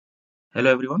Hello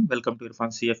everyone, welcome to Irfan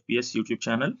CFPS YouTube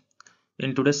channel.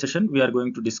 In today's session, we are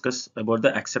going to discuss about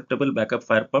the acceptable backup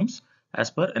fire pumps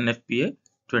as per NFPA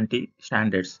 20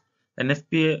 standards.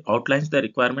 NFPA outlines the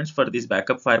requirements for these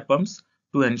backup fire pumps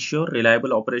to ensure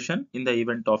reliable operation in the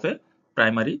event of a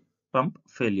primary pump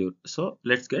failure. So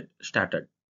let's get started.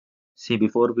 See,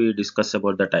 before we discuss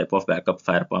about the type of backup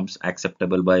fire pumps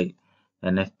acceptable by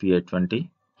NFPA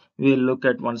 20, we will look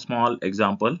at one small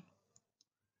example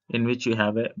in which you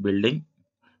have a building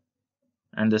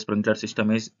and the sprinkler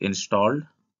system is installed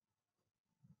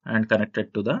and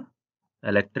connected to the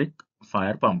electric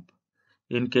fire pump.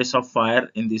 In case of fire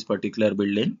in this particular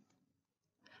building,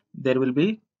 there will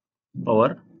be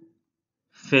power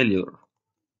failure.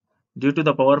 Due to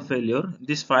the power failure,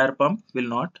 this fire pump will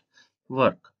not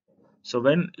work. So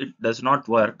when it does not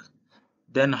work,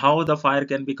 then how the fire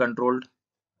can be controlled?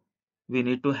 We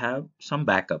need to have some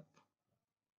backup.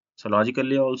 So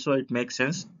logically also it makes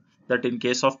sense that in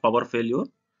case of power failure,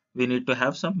 we need to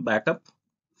have some backup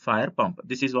fire pump.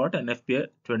 This is what NFPA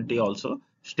 20 also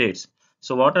states.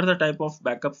 So what are the type of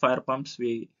backup fire pumps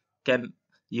we can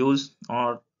use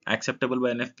or acceptable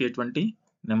by NFPA 20?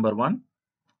 Number one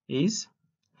is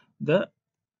the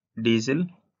diesel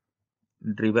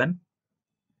driven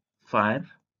fire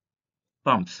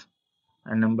pumps,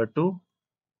 and number two,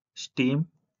 steam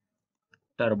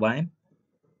turbine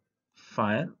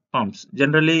fire pumps.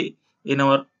 Generally, in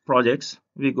our projects,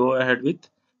 we go ahead with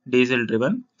diesel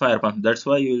driven fire pump. That's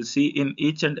why you will see in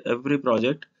each and every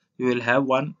project, you will have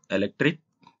one electric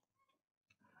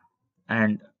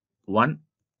and one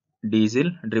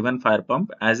diesel driven fire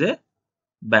pump as a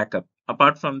backup.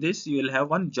 Apart from this, you will have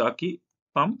one jockey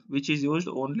pump which is used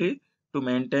only to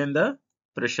maintain the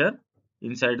pressure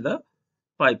inside the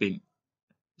piping.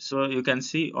 So you can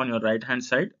see on your right hand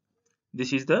side,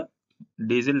 this is the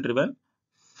diesel driven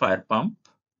fire pump.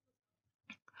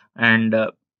 And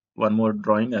one more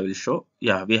drawing I will show.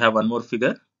 Yeah, we have one more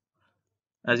figure.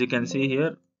 As you can see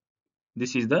here,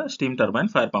 this is the steam turbine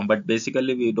fire pump, but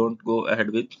basically we don't go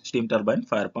ahead with steam turbine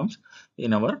fire pumps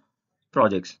in our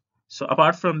projects. So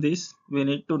apart from this, we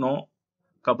need to know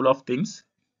couple of things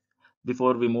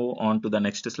before we move on to the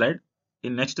next slide.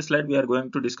 In next slide, we are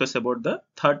going to discuss about the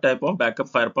third type of backup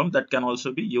fire pump that can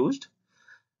also be used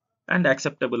and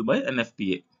acceptable by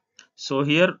NFPA. So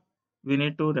here we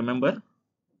need to remember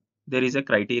there is a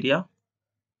criteria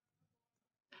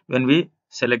when we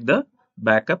select the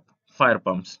backup fire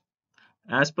pumps.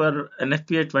 As per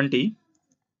NFPA 20,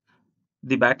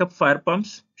 the backup fire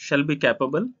pumps shall be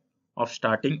capable of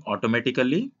starting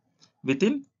automatically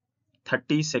within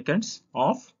 30 seconds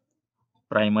of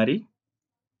primary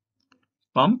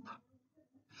pump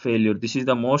failure. This is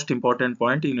the most important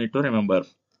point you need to remember.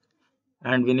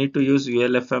 And we need to use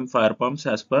ULFM fire pumps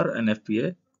as per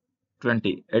NFPA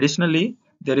 20. Additionally,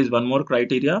 there is one more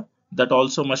criteria that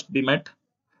also must be met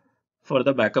for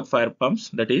the backup fire pumps,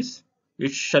 that is,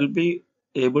 it shall be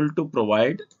able to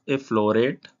provide a flow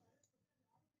rate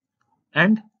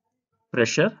and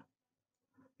pressure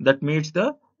that meets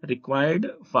the required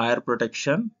fire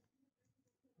protection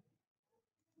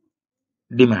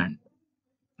demand.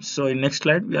 So in next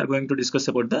slide, we are going to discuss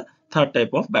about the third type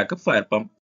of backup fire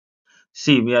pump.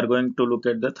 See, we are going to look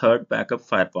at the third backup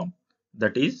fire pump,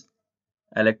 that is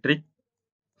electric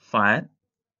fire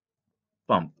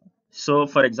pump. So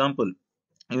for example,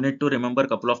 you need to remember a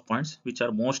couple of points which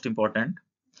are most important.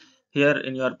 Here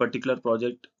in your particular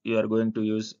project, you are going to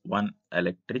use one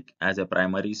electric as a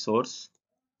primary source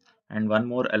and one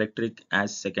more electric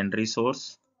as secondary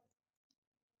source.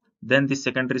 Then the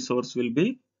secondary source will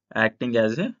be acting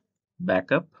as a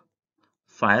backup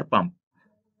fire pump.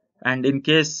 And in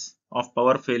case of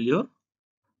power failure,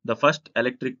 the first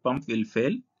electric pump will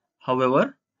fail.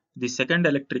 However, the second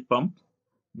electric pump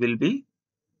will be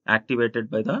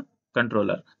activated by the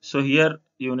controller. So here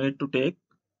you need to take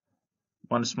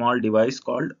one small device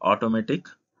called automatic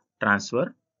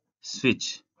transfer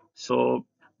switch. So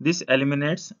this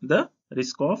eliminates the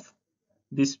risk of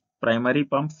this primary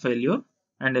pump failure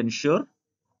and ensure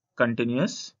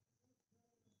continuous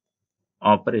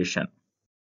operation.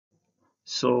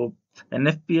 So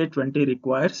NFPA 20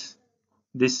 requires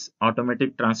this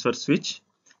automatic transfer switch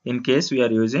in case we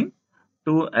are using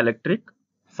two electric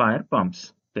fire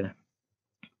pumps. Okay.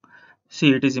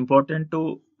 See, it is important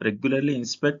to regularly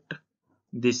inspect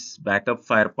these backup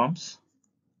fire pumps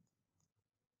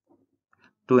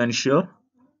to ensure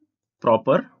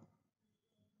proper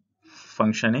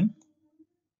functioning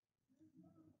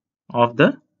of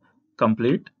the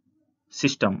complete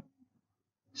system.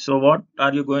 So what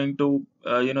are you going to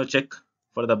check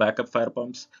for the backup fire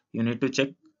pumps? You need to check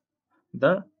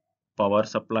the power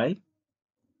supply,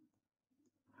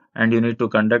 and you need to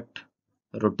conduct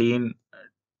routine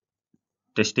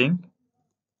testing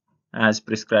as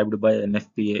prescribed by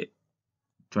NFPA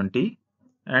 20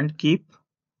 and keep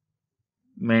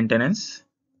maintenance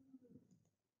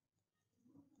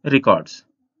records.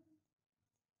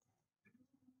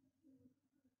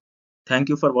 Thank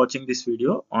you for watching this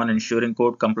video on ensuring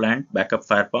code compliant backup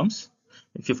fire pumps.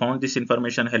 If you found this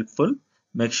information helpful,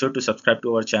 make sure to subscribe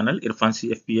to our channel Irfan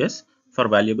CFPS for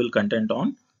valuable content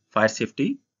on fire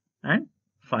safety and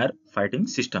firefighting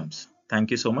systems.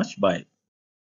 Thank you so much. Bye.